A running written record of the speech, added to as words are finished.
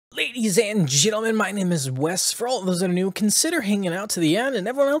Ladies and gentlemen, my name is Wes. For all of those that are new, consider hanging out to the end, and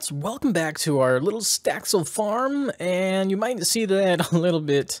everyone else, welcome back to our little Staxel farm, and you might see that a little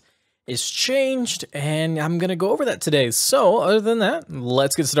bit is changed, and I'm gonna go over that today. So, other than that,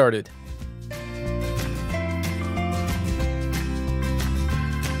 let's get started.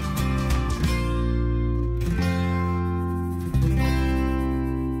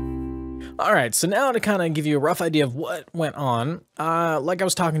 Alright, so now to kind of give you a rough idea of what went on, like I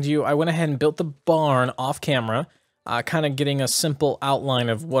was talking to you, I went ahead and built the barn off camera, kind of getting a simple outline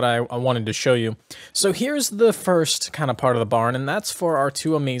of what I wanted to show you. So here's the first kind of part of the barn, and that's for our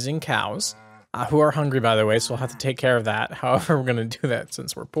two amazing cows, who are hungry, by the way, so we'll have to take care of that. However, we're going to do that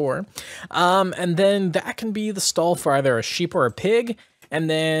since we're poor. And then that can be the stall for either a sheep or a pig, and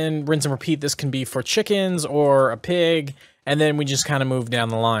then rinse and repeat, this can be for chickens or a pig, and then we just kind of move down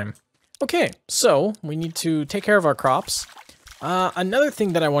the line. Okay, so we need to take care of our crops. Another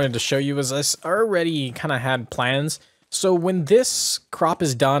thing that I wanted to show you is I already kind of had plans. So when this crop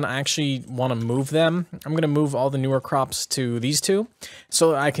is done, I actually want to move them. I'm going to move all the newer crops to these two,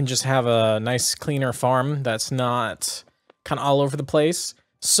 so I can just have a nice cleaner farm that's not kind of all over the place.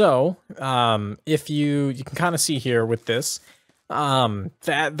 So if you can kind of see here with this,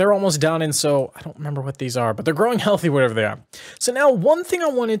 that they're almost done, and so I don't remember what these are, but they're growing healthy, whatever they are. So now one thing I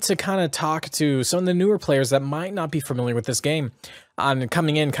wanted to kind of talk to some of the newer players that might not be familiar with this game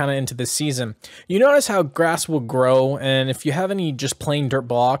coming in kind of into this season. You notice how grass will grow, and if you have any just plain dirt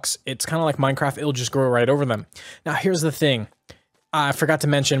blocks, it's kind of like Minecraft, it'll just grow right over them. Now here's the thing. I forgot to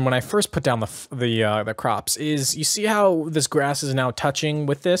mention when I first put down the crops is you see how this grass is now touching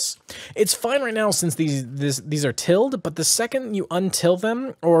with this. It's fine right now since these are tilled, but the second you untill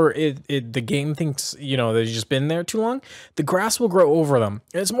them or the game thinks they've just been there too long, the grass will grow over them.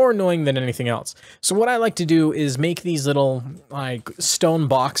 It's more annoying than anything else. So what I like to do is make these little like stone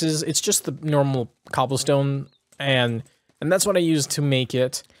boxes. It's just the normal cobblestone and that's what I use to make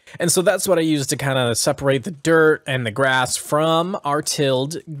it. And so that's what I use to kind of separate the dirt and the grass from our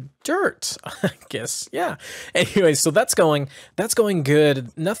tilled dirt, I guess. Yeah. Anyway, so that's going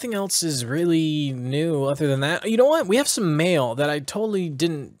good. Nothing else is really new other than that. You know what? We have some mail that I totally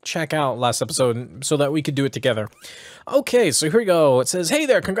didn't check out last episode so that we could do it together. Okay, so here we go. It says, "Hey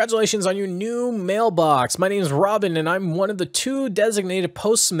there, congratulations on your new mailbox. My name is Robin, and I'm one of the 2 designated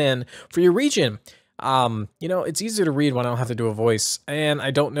postmen for your region." It's easier to read when I don't have to do a voice, and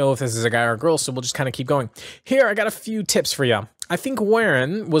I don't know if this is a guy or a girl, so we'll just kind of keep going. Here, I got a few tips for you. I think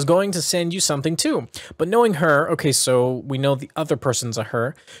Warren was going to send you something too, but knowing her, okay, so we know the other person's a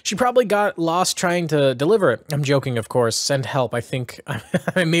her, she probably got lost trying to deliver it. I'm joking, of course. Send help. I think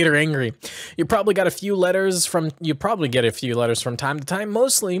I made her angry. You probably get a few letters from time to time,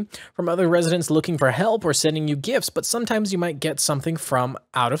 mostly from other residents looking for help or sending you gifts, but sometimes you might get something from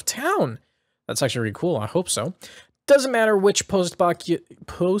out of town. That's actually really cool. I hope so. Doesn't matter which post box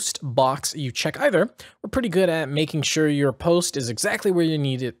you check either. We're pretty good at making sure your post is exactly where you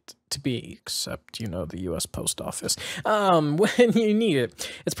need it to be, except, the U.S. Post Office. When you need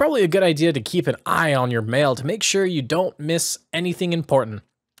it. It's probably a good idea to keep an eye on your mail to make sure you don't miss anything important.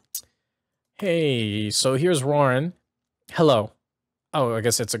 Hey, so here's Warren. Hello. Oh, I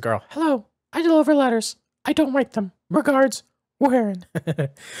guess it's a girl. Hello. I deliver letters. I don't write them. Regards, Warren.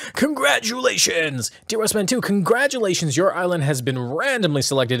 Congratulations! Dear Wesman2, congratulations! Your island has been randomly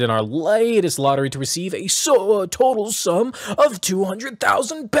selected in our latest lottery to receive a total sum of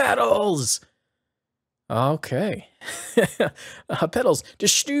 200,000 petals! Okay. Petals.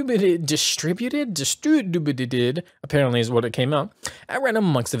 Distributed, apparently is what it came out, at random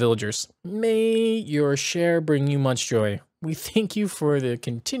amongst the villagers. May your share bring you much joy. We thank you for the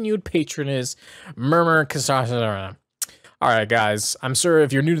continued patronage. Murmur Kasasara. Alright guys, I'm sure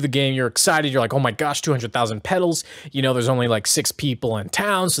if you're new to the game, you're excited, you're like, oh my gosh, 200,000 petals, there's only like 6 people in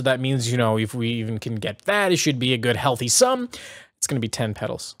town, so that means, if we even can get that, it should be a good healthy sum. It's gonna be 10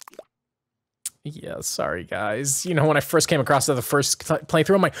 petals. Yeah, sorry guys. When I first came across the first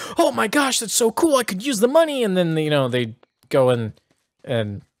playthrough, I'm like, oh my gosh, that's so cool, I could use the money, and then, they go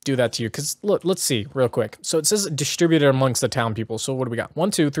and do that to you, because look, let's see, real quick. So it says distributed amongst the town people, so what do we got?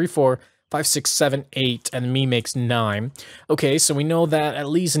 1, 2, 3, 4, 5, 6, 7, 8, and me makes 9. Okay, so we know that at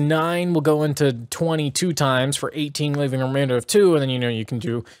least 9 will go into 22 times for 18, leaving a remainder of 2, and then you can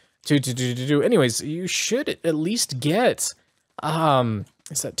do 2. Anyways, you should at least get,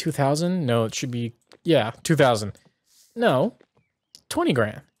 is that 2,000? No, it should be, yeah, 2,000. No, 20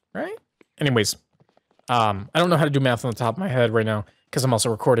 grand, right? Anyways, I don't know how to do math on the top of my head right now, because I'm also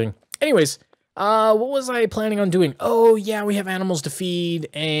recording. Anyways, what was I planning on doing? Oh, yeah, we have animals to feed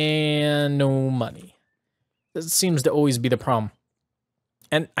and no money. That seems to always be the problem.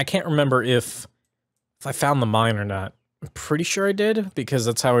 And I can't remember if I found the mine or not. I'm pretty sure I did, because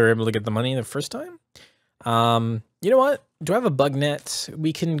that's how we were able to get the money the first time. You know what? Do I have a bug net?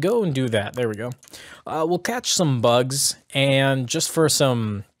 We can go and do that. There we go. We'll catch some bugs, and just for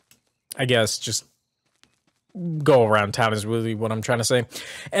some, I guess, just go around town is really what I'm trying to say.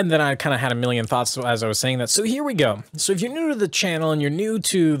 And then I kind of had a million thoughts as I was saying that. So here we go. So if you're new to the channel and you're new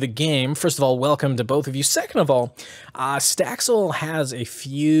to the game, first of all, welcome to both of you. Second of all, Staxel has a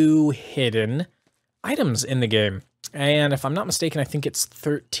few hidden items in the game. And if I'm not mistaken, I think it's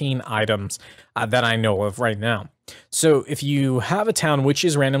 13 items that I know of right now. So if you have a town which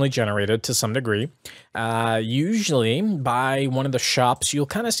is randomly generated to some degree, usually by one of the shops, you'll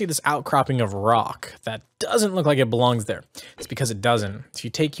kind of see this outcropping of rock that doesn't look like it belongs there. It's because it doesn't. If you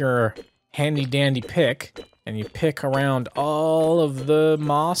take your handy dandy pick and you pick around all of the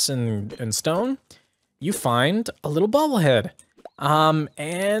moss and stone, you find a little bobblehead.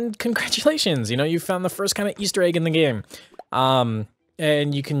 And congratulations, you know, you found the first kind of Easter egg in the game.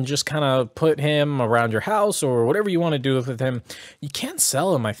 And you can just kind of put him around your house or whatever you want to do with him. You can't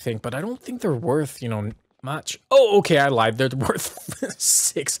sell him, I think, but I don't think they're worth, you know, much. Oh, okay, I lied. They're worth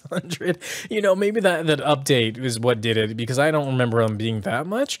 600. You know, maybe that update is what did it, because I don't remember them being that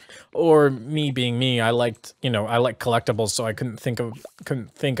much. Or me being me, I liked, you know, I like collectibles, so I couldn't think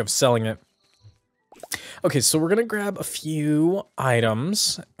of selling it. Okay, so we're gonna grab a few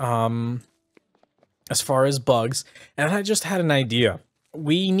items, as far as bugs, and I just had an idea.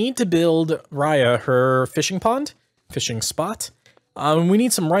 We need to build Raya her fishing spot. We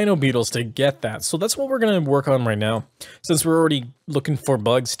need some rhino beetles to get that, so that's what we're gonna work on right now, since we're already looking for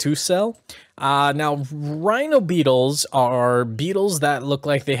bugs to sell. Now, rhino beetles are beetles that look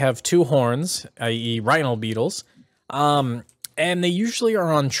like they have two horns, i.e. rhino beetles, and they usually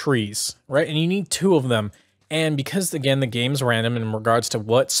are on trees, right? And you need two of them. And because, again, the game's random in regards to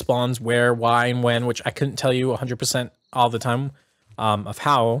what spawns where, why, and when, which I couldn't tell you 100% all the time of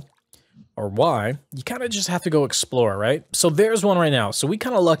how or why, you kind of just have to go explore, right? So there's one right now. So we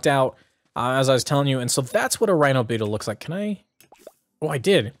kind of lucked out, as I was telling you. And so that's what a rhino beetle looks like. Can I? Oh, I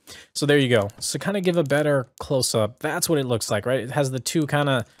did. So there you go. So kind of give a better close-up. That's what it looks like, right? It has the two kind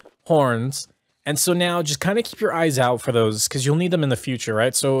of horns. And so now just kind of keep your eyes out for those, because you'll need them in the future,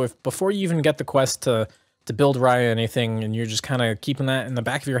 right? So if before you even get the quest to build Raya anything, and you're just kind of keeping that in the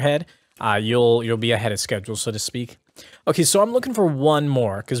back of your head, you'll be ahead of schedule, so to speak. Okay, so I'm looking for one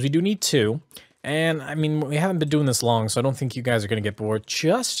more, because we do need two. And, I mean, we haven't been doing this long, so I don't think you guys are going to get bored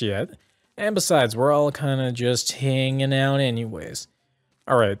just yet. And besides, we're all kind of just hanging out anyways.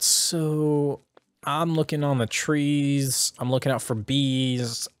 Alright, so I'm looking on the trees. I'm looking out for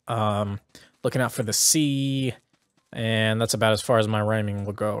bees. Looking out for the sea. And that's about as far as my rhyming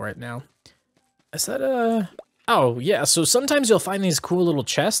will go right now. Is that a... Oh, yeah, so sometimes you'll find these cool little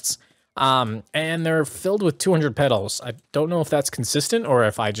chests, and they're filled with 200 petals. I don't know if that's consistent, or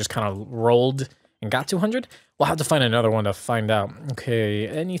if I just kind of rolled and got 200. We'll have to find another one to find out. Okay,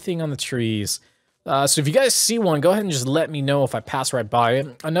 anything on the trees? So if you guys see one, go ahead and just let me know if I pass right by it.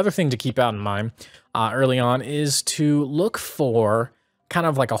 Another thing to keep out in mind early on is to look for kind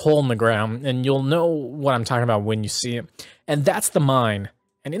of like a hole in the ground, and you'll know what I'm talking about when you see it. And that's the mine.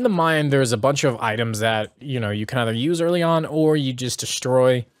 And in the mine, there's a bunch of items that, you know, you can either use early on, or you just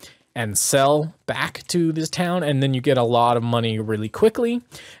destroy and sell back to this town, and then you get a lot of money really quickly,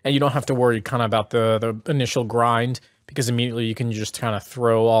 and you don't have to worry kind of about the initial grind, because immediately you can just kind of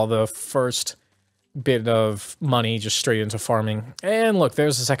throw all the first bit of money just straight into farming. And look,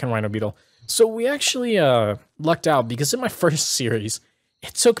 there's the second rhino beetle. So we actually lucked out, because in my first series,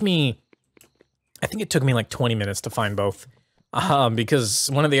 it took me, I think it took me like 20 minutes to find both. Because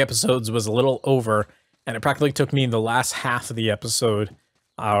one of the episodes was a little over, and it practically took me the last half of the episode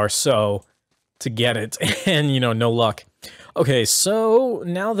or so to get it, and, you know, no luck. Okay, so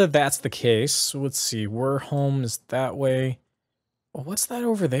now that that's the case, let's see, we're home is that way. Well, what's that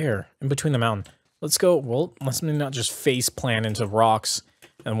over there in between the mountain? Let's go, well, let's not just face plant into rocks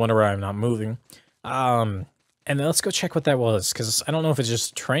and wonder why I'm not moving. And then let's go check what that was, because I don't know if it's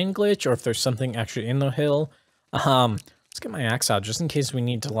just train glitch or if there's something actually in the hill. Let's get my axe out, just in case we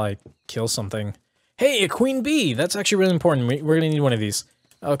need to, like, kill something. Hey, a queen bee! That's actually really important. We're gonna need one of these.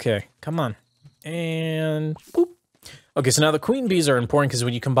 Okay, come on. And... boop. Okay, so now the queen bees are important, because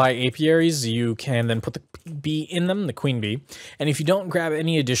when you can buy apiaries, you can then put the bee in them, the queen bee. And if you don't grab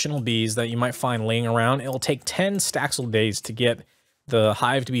any additional bees that you might find laying around, it'll take 10 Staxel days to get the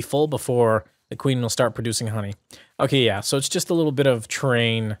hive to be full before the queen will start producing honey. Okay, yeah, so it's just a little bit of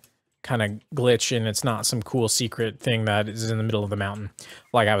train kind of glitch and it's not some cool secret thing that is in the middle of the mountain,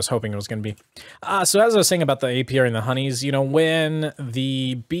 like I was hoping it was going to be. So as I was saying about the apiary and the honeys, you know, when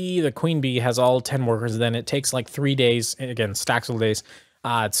the queen bee has all 10 workers, then it takes like 3 days, again, Staxel days,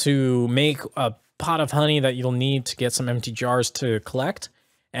 to make a pot of honey that you'll need to get some empty jars to collect.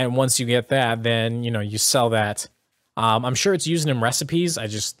 And once you get that, then, you know, you sell that. I'm sure it's used in recipes.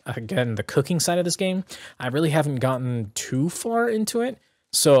 Again, the cooking side of this game, I really haven't gotten too far into it.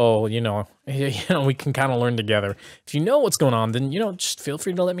 So, you know, we can kind of learn together. If you know what's going on, then, you know, just feel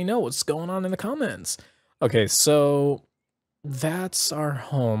free to let me know what's going on in the comments. Okay, so that's our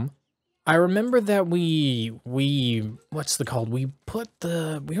home. I remember that what's the called? We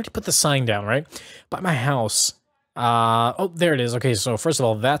already put the sign down, right? By my house. Oh, there it is. Okay, so first of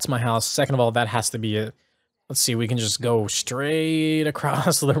all, that's my house. Second of all, that has to be it. Let's see, we can just go straight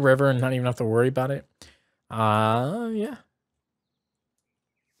across the river and not even have to worry about it. Yeah.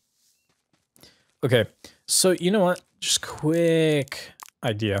 Okay, so you know what? Just quick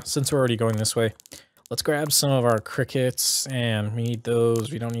idea. Since we're already going this way, let's grab some of our crickets, and we need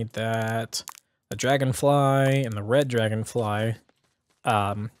those. We don't need that. The dragonfly and the red dragonfly.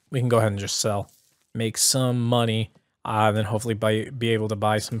 We can go ahead and just sell. Make some money, then hopefully be able to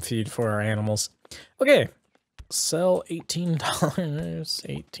buy some feed for our animals. Okay, sell $18,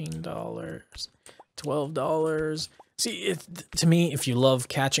 $18, $12. See, to me, if you love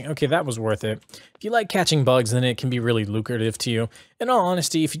catching, okay, that was worth it. If you like catching bugs, then it can be really lucrative to you. In all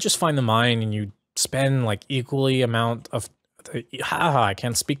honesty, if you just find the mine and you spend like equally amount of, I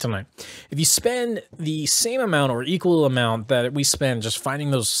can't speak tonight. If you spend the same amount or equal amount that we spend just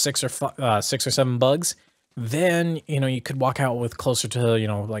finding those 6 or 7 bugs, then, you know, you could walk out with closer to, you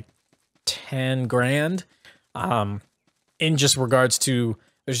know, like 10 grand. In just regards to,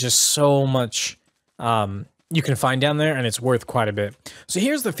 there's just so much, you can find down there, and it's worth quite a bit. So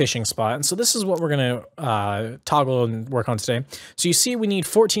here's the fishing spot, and so this is what we're gonna toggle and work on today. So you see we need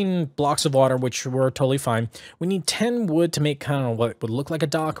 14 blocks of water, which we're totally fine. We need 10 wood to make kind of what would look like a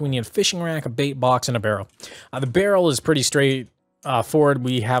dock. We need a fishing rack, a bait box, and a barrel. The barrel is pretty straight forward.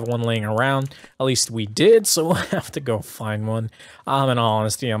 We have one laying around. At least we did, so we'll have to go find one. In all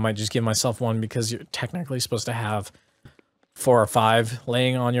honesty, I might just give myself one because you're technically supposed to have 4 or 5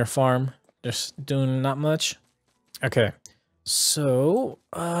 laying on your farm. Just doing not much. Okay, so,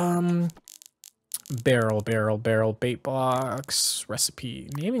 barrel, bait box, recipe,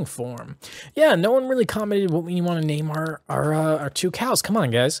 naming form. Yeah, no one really commented what we want to name our 2 cows. Come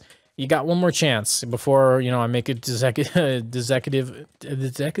on, guys. You got one more chance before, you know, I make a executive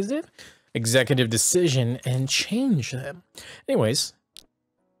decision and change them. Anyways,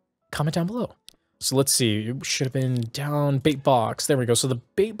 comment down below. So let's see, it should have been down bait box. There we go. So the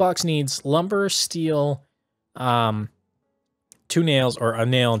bait box needs lumber, steel, 2 nails, or a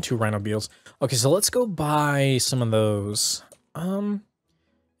nail and 2 rhino beetles. Okay, so let's go buy some of those.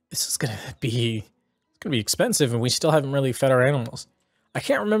 This is gonna be expensive, and we still haven't really fed our animals. I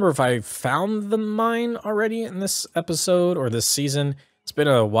can't remember if I found the mine already in this episode or this season. It's been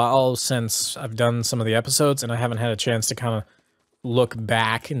a while since I've done some of the episodes, and I haven't had a chance to kind of look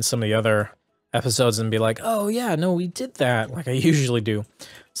back in some of the other episodes and be like, oh yeah, no, we did that, like I usually do.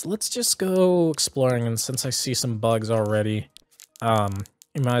 So let's just go exploring, and since I see some bugs already,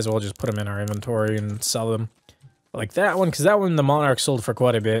 you might as well just put them in our inventory and sell them. Like that one, because that one, the Monarch sold for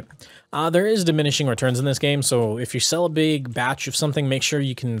quite a bit. There is diminishing returns in this game, so if you sell a big batch of something, make sure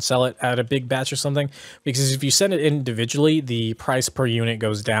you can sell it at a big batch or something, because if you send it individually, the price per unit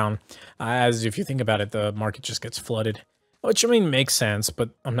goes down. As if you think about it, the market just gets flooded. Which, I mean, makes sense, but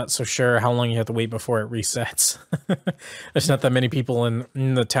I'm not so sure how long you have to wait before it resets. There's not that many people in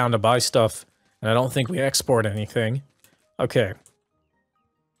the town to buy stuff, and I don't think we export anything. Okay.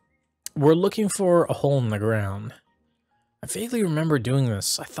 We're looking for a hole in the ground. I vaguely remember doing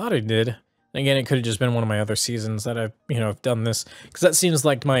this. I thought I did. And again, it could have just been one of my other seasons that I've, you know, have done this. Because that seems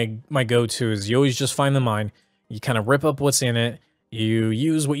like my go-to is you always just find the mine, you kind of rip up what's in it, you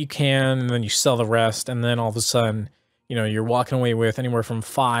use what you can, and then you sell the rest, and then all of a sudden, you know, you're walking away with anywhere from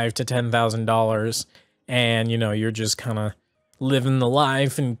 $5,000 to $10,000, and, you know, you're just kind of living the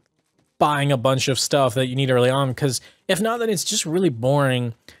life and buying a bunch of stuff that you need early on, because if not, then it's just really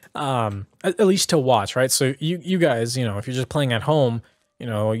boring, at least to watch, right? So you guys, you know, if you're just playing at home, you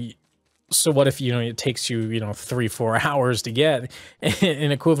know, so what if, you know, it takes you, you know, 3-4 hours to get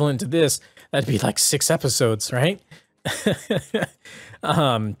an equivalent to this? That'd be like 6 episodes, right?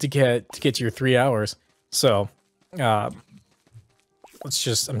 To get your 3 hours. So let's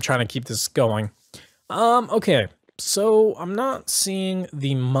just, I'm trying to keep this going. Okay, so I'm not seeing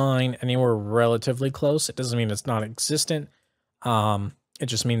the mine anywhere relatively close. It doesn't mean it's not existent. It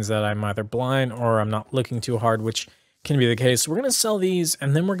just means that I'm either blind or I'm not looking too hard, which can be the case. We're going to sell these,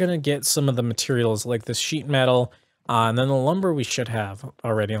 and then we're going to get some of the materials like this sheet metal, and then the lumber we should have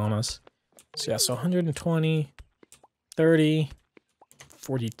already on us. So yeah, so 120, 30,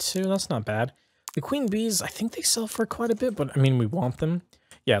 42, that's not bad. The queen bees, I think they sell for quite a bit, but I mean, we want them.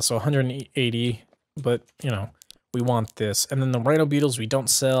 Yeah, so 180, but you know, we want this. And then the rhino beetles we don't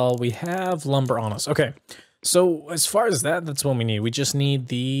sell. We have lumber on us. Okay, so as far as that, that's what we need. We just need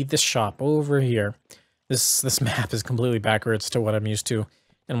this shop over here. This map is completely backwards to what I'm used to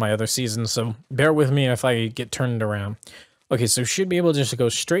in my other seasons, so bear with me if I get turned around. Okay, so should be able to just go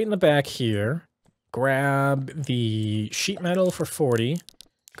straight in the back here, grab the sheet metal for 40,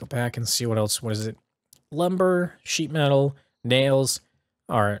 go back and see what else, what is it? Lumber, sheet metal, nails,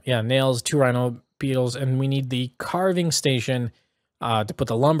 or yeah, nails, 2 rhino beetles, and we need the carving station to put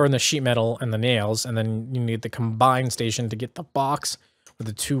the lumber and the sheet metal and the nails, and then you need the combine station to get the box with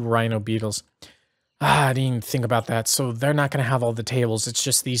the 2 rhino beetles. I didn't even think about that. So they're not going to have all the tables. It's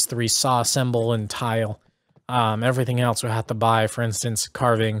just these 3: saw, assemble, and tile. Everything else we'll have to buy, for instance,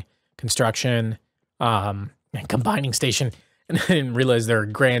 carving, construction, and combining station. And I didn't realize they're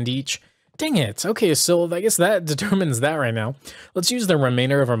 $1,000 each. Dang it. Okay, so I guess that determines that right now. Let's use the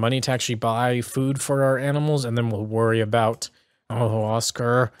remainder of our money to actually buy food for our animals, and then we'll worry about... Oh,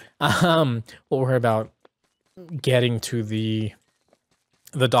 Oscar. We'll worry about getting to the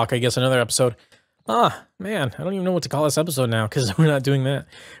dock, I guess, another episode. Ah, man, I don't even know what to call this episode now, because we're not doing that.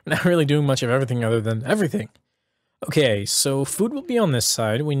 We're not really doing much of everything other than everything. Okay, so food will be on this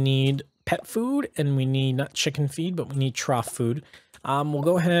side. We need pet food, and we need not chicken feed, but we need trough food. We'll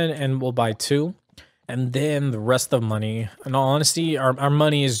go ahead and we'll buy 2. And then the rest of the money, in all honesty, our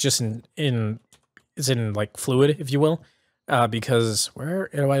money is just in like fluid, if you will. Because where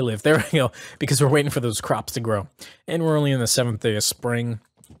do I live? There we go. Because we're waiting for those crops to grow. And we're only in the 7th day of spring.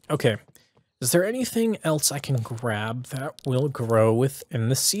 Okay. Is there anything else I can grab that will grow within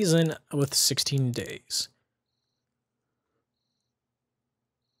the season with 16 days?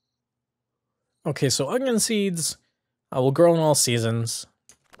 Okay, so onion seeds will grow in all seasons.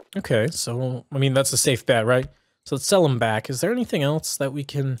 Okay, so, I mean, that's a safe bet, right? So let's sell them back. Is there anything else that we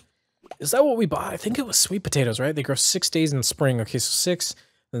can... Is that what we bought? I think it was sweet potatoes, right? They grow 6 days in spring. Okay, so 6,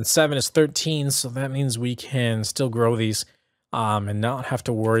 then 7 is 13, so that means we can still grow these. And not have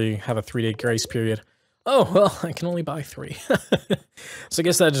to worry, have a 3-day grace period. Oh, well, I can only buy 3. So I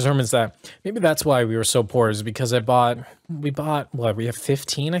guess that determines that. Maybe that's why we were so poor, is because we bought, what, we have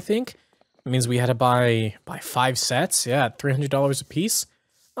 15, I think? It means we had to buy 5 sets, yeah, at $300 a piece.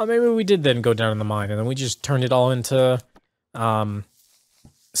 Maybe we did then go down in the mine, and then we just turned it all into,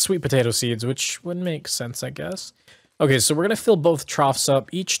 sweet potato seeds, which would make sense, I guess. Okay, so we're gonna fill both troughs up.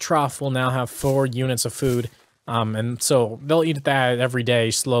 Each trough will now have 4 units of food. And so they'll eat that every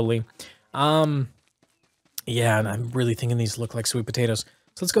day slowly. Yeah, and I'm really thinking these look like sweet potatoes.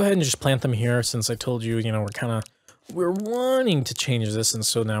 So let's go ahead and just plant them here, since I told you, you know, we're wanting to change this, and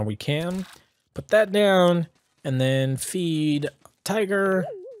so now we can. Put that down, and then feed Tiger.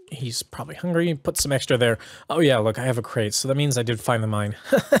 He's probably hungry. Put some extra there. Oh yeah, look, I have a crate, so that means I did find the mine.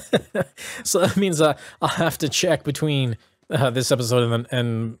 So that means I'll have to check between this episode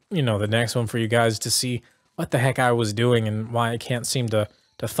and you know, the next one for you guys to see what the heck I was doing and why I can't seem to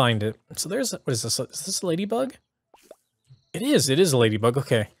find it. So there's, what is this? Is this a ladybug? It is a ladybug,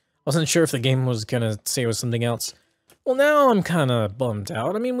 okay. Wasn't sure if the game was gonna say it was something else. Well, now I'm kind of bummed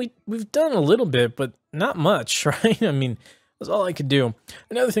out. I mean, we've done a little bit, but not much, right? I mean, that's all I could do.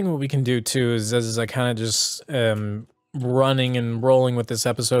 Another thing what we can do, too, is as I kind of just running and rolling with this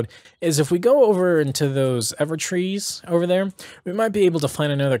episode, is if we go over into those ever trees over there, we might be able to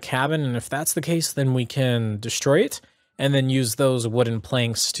find another cabin, and if that's the case, then we can destroy it, and then use those wooden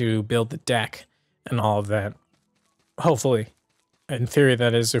planks to build the deck and all of that. Hopefully. In theory,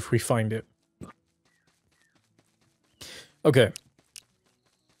 that is, if we find it. Okay.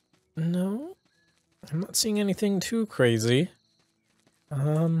 No, I'm not seeing anything too crazy.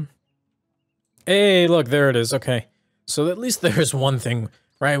 Hey, look, there it is. Okay. So at least there's one thing,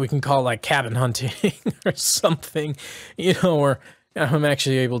 right? We can call like cabin hunting or something, you know, or I'm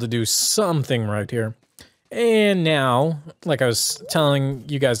actually able to do something right here. And now, like I was telling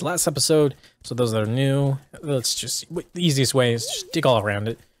you guys last episode, so those that are new, let's just, the easiest way is just dig all around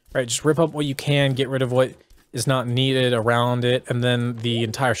it, right? Just rip up what you can, get rid of what is not needed around it, and then the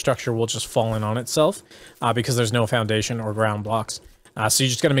entire structure will just fall in on itself because there's no foundation or ground blocks. So you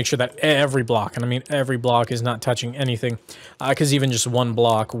just got to make sure that every block, and I mean every block, is not touching anything, because even just one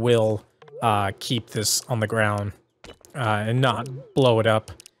block will keep this on the ground and not blow it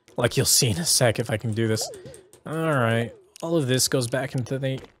up, like you'll see in a sec if I can do this. Alright, all of this goes back into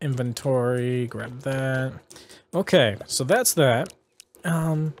the inventory. Grab that. Okay, so that's that.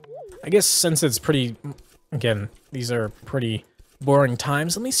 I guess since it's pretty, again, these are pretty boring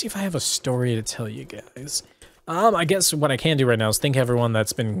times, let me see if I have a story to tell you guys. I guess what I can do right now is thank everyone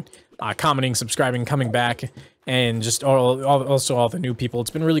that's been commenting, subscribing, coming back, and just also all the new people.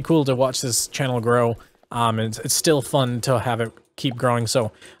 It's been really cool to watch this channel grow. It's still fun to have it keep growing.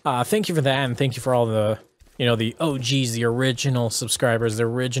 So thank you for that, and thank you for all the, you know, the OGs, the original subscribers, the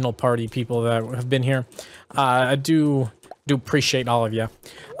original party people that have been here. I do appreciate all of you.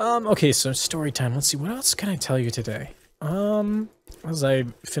 Okay, so story time. Let's see, what else can I tell you today? As I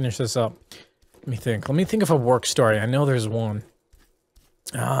finish this up, let me think of a work story. I know there's one.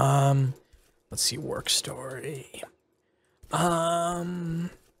 Let's see, work story. I'm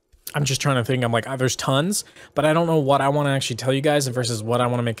just trying to think. I'm like, there's tons, but I don't know what I want to actually tell you guys versus what I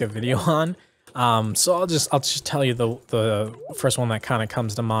want to make a video on. So I'll just tell you the first one that kind of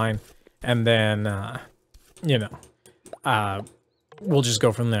comes to mind, and then you know, we'll just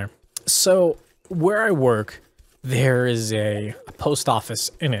go from there. So where I work, there is a post office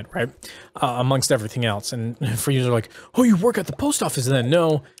in it, right? Amongst everything else. And for you, they're like, oh, you work at the post office? And then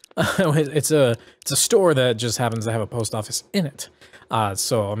no, it's a store that just happens to have a post office in it.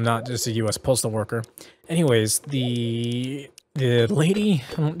 So I'm not just a U.S. postal worker. Anyways, the lady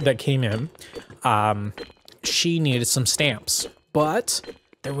that came in, she needed some stamps, but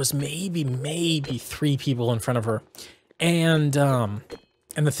there was maybe 3 people in front of her. And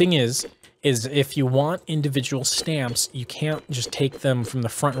the thing is if you want individual stamps, you can't just take them from the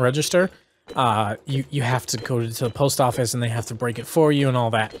front register. You have to go to the post office and they have to break it for you and all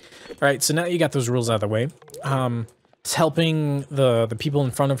that. Right, so now you got those rules out of the way. It's helping the people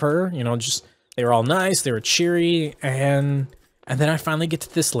in front of her, you know, just, they were all nice, they were cheery, and then I finally get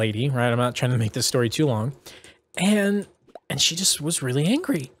to this lady, right? I'm not trying to make this story too long. And she just was really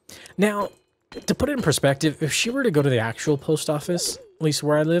angry. Now, to put it in perspective, if she were to go to the actual post office, at least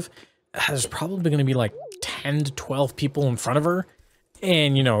where I live, there's probably going to be like 10 to 12 people in front of her,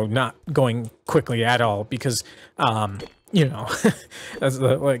 and, you know, not going quickly at all because, you know,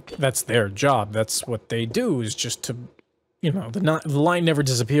 that's their job. That's what they do, is just to, you know, the line never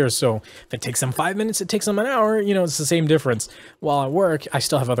disappears. So if it takes them 5 minutes, it takes them an hour, you know, it's the same difference. While I work, I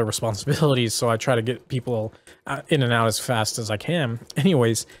still have other responsibilities, so I try to get people in and out as fast as I can.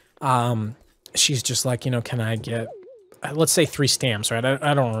 Anyways, she's just like, you know, can I get, let's say 3 stamps, right?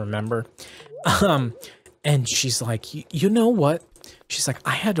 I don't remember. And she's like, you know what? She's like,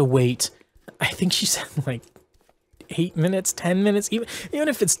 I had to wait, I think she said like 8 minutes, 10 minutes, even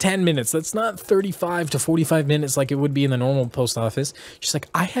if it's 10 minutes, that's not 35 to 45 minutes like it would be in the normal post office. She's like,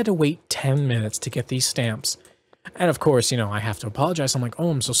 I had to wait 10 minutes to get these stamps. And of course, you know, I have to apologize. I'm like, oh,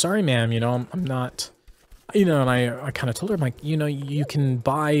 I'm so sorry, ma'am. You know, I'm not, you know, and I kind of told her, I'm like, you know, you can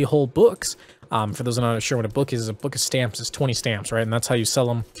buy whole books. For those who are not sure what a book is of stamps is 20 stamps, right? And that's how you sell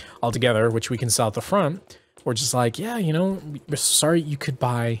them all together, which we can sell at the front. We're just like, yeah, you know, we're sorry, you could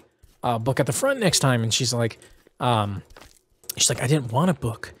buy a book at the front next time. And she's like, I didn't want a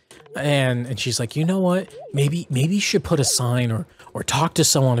book. And she's like, you know what? Maybe you should put a sign or talk to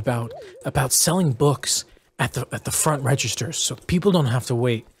someone about selling books at the front register so people don't have to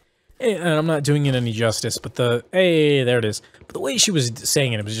wait. And I'm not doing it any justice, but hey, there it is. But the way she was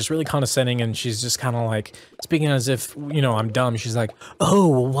saying it was just really condescending, and she's just kind of like speaking as if, you know, I'm dumb. She's like, oh,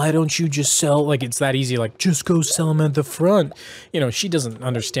 well, why don't you just sell, like, it's that easy, like, just go sell them at the front. You know, she doesn't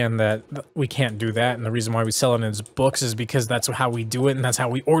understand that we can't do that, and the reason why we sell it as books is because that's how we do it, and that's how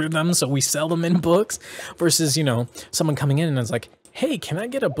we order them, so we sell them in books, versus, you know, someone coming in and it's like, hey, can I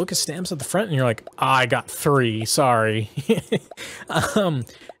get a book of stamps at the front? And you're like, I got 3, sorry.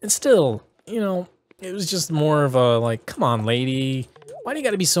 And still, you know, it was just more of a, like, come on, lady. Why do you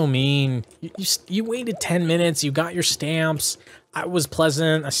gotta be so mean? You waited 10 minutes, you got your stamps. I was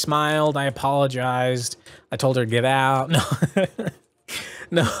pleasant, I smiled, I apologized. I told her to get out. No,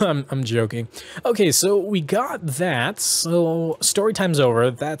 no, I'm joking. Okay, so we got that. So story time's over.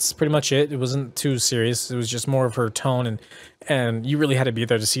 That's pretty much it. It wasn't too serious. It was just more of her tone, and you really had to be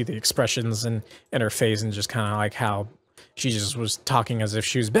there to see the expressions in her face, and just kind of like how she just was talking as if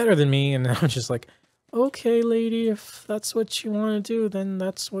she was better than me, and I'm just like, okay, lady, if that's what you want to do, then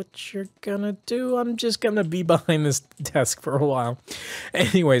that's what you're gonna do. I'm just gonna be behind this desk for a while.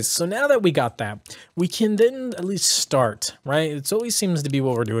 Anyways, so now that we got that, we can then at least start, right? It always seems to be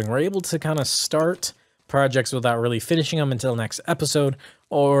what we're doing. We're able to kind of start projects without really finishing them until next episode,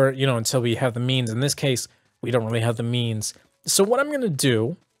 or, you know, until we have the means. In this case, we don't really have the means. So what I'm gonna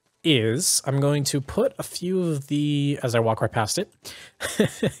do is I'm going to put a few of the, as I walk right past it,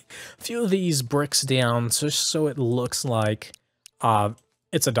 a few of these bricks down just so it looks like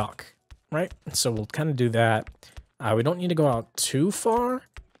it's a dock, right? So we'll kind of do that. We don't need to go out too far,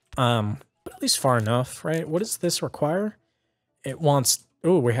 but at least far enough, right? What does this require? It wants,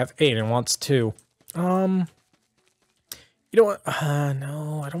 oh, we have 8, and it wants 2. You know what?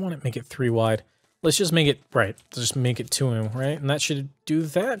 No, I don't want to make it 3 wide. Let's just make it, right, just make it 2, right? And that should do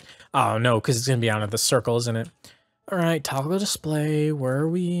that. Oh, no, because it's going to be out of the circle, isn't it? All right, toggle display. Where are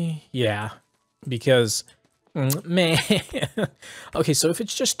we? Yeah, because, man. Okay, so if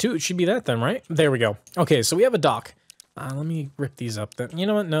it's just 2, it should be that then, right? There we go. Okay, so we have a dock. Let me rip these up then. You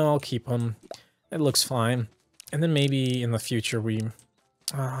know what? No, I'll keep them. It looks fine. And then maybe in the future we...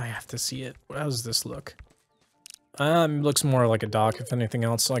 I have to see it. How does this look? Looks more like a dock, if anything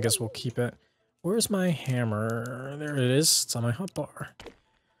else, so I guess we'll keep it. Where's my hammer? There it is. It's on my hotbar.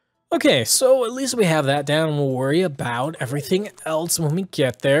 Okay, so at least we have that down, and we'll worry about everything else when we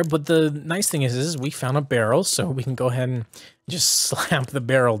get there. But the nice thing is we found a barrel, so we can go ahead and just slap the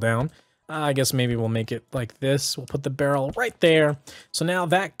barrel down. I guess maybe we'll make it like this. We'll put the barrel right there. So now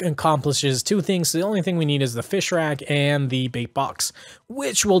that accomplishes 2 things. The only thing we need is the fish rack and the bait box,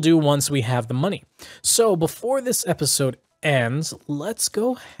 which we'll do once we have the money. So before this episode ends, let's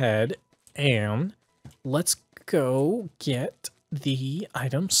go ahead and let's go get the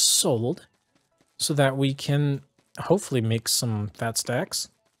items sold so that we can hopefully make some fat stacks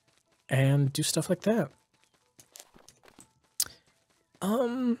and do stuff like that.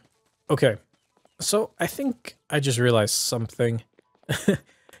 Okay, so I think I just realized something.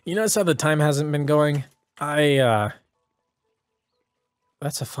 You notice how the time hasn't been going? That's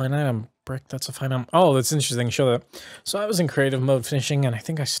a fine item. Brick, that's a fine item. Oh, that's interesting. Show that. So I was in creative mode finishing, and I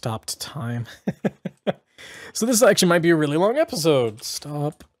think I stopped time. So this actually might be a really long episode.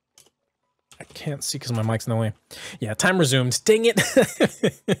 Stop. I can't see because my mic's in the way. Yeah, time resumed. Dang it.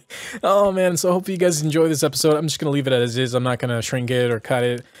 Oh, man. So I hope you guys enjoy this episode. I'm just going to leave it as is. I'm not going to shrink it or cut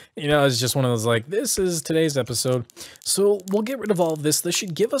it. You know, it's just one of those like, this is today's episode. So we'll get rid of all of this. This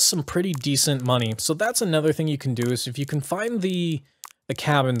should give us some pretty decent money. So that's another thing you can do is if you can find the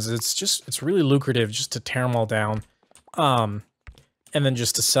cabins, it's really lucrative just to tear them all down. And then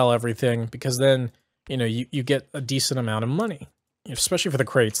just to sell everything because then, you know, you get a decent amount of money, especially for the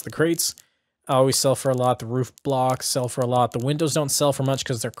crates. The crates always sell for a lot. The roof blocks sell for a lot. The windows don't sell for much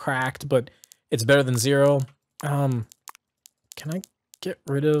because they're cracked, but it's better than 0. Can I get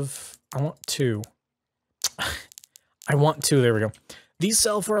rid of... I want 2. I want 2. There we go. These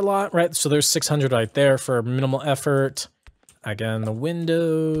sell for a lot, right? So there's 600 right there for minimal effort. Again, the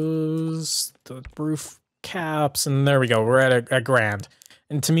windows, the roof caps, and there we go. We're at a grand.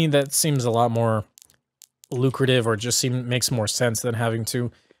 And to me, that seems a lot more lucrative or just makes more sense than having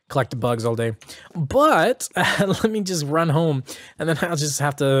to collect the bugs all day. But let me just run home and then I'll just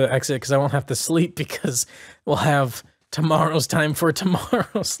have to exit because I won't have to sleep because we'll have tomorrow's time for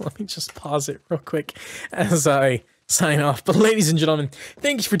tomorrow. So let me just pause it real quick as I sign off. But ladies and gentlemen,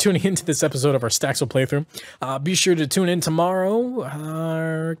 thank you for tuning into this episode of our Staxel playthrough. Be sure to tune in tomorrow,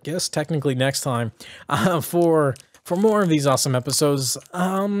 I guess technically next time, for more of these awesome episodes.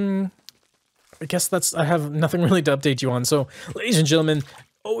 I guess I have nothing really to update you on. So ladies and gentlemen,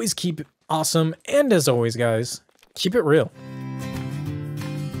 always keep it awesome, and as always, guys, keep it real.